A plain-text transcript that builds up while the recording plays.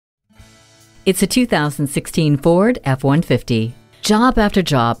It's a 2016 Ford F-150. Job after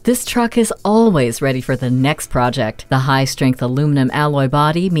job, this truck is always ready for the next project. The high-strength aluminum alloy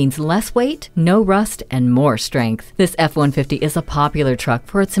body means less weight, no rust, and more strength. This F-150 is a popular truck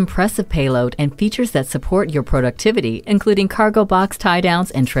for its impressive payload and features that support your productivity, including cargo box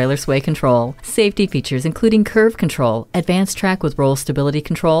tie-downs and trailer sway control. Safety features including curve control, advanced track with roll stability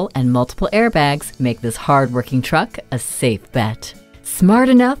control, and multiple airbags make this hard-working truck a safe bet. Smart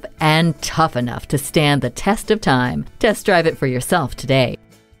enough and tough enough to stand the test of time. Test drive it for yourself today.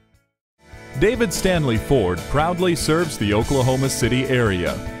 David Stanley Ford proudly serves the Oklahoma City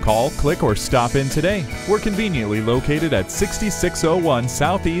area. Call, click, or stop in today. We're conveniently located at 6601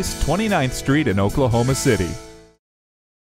 Southeast 29th Street in Oklahoma City.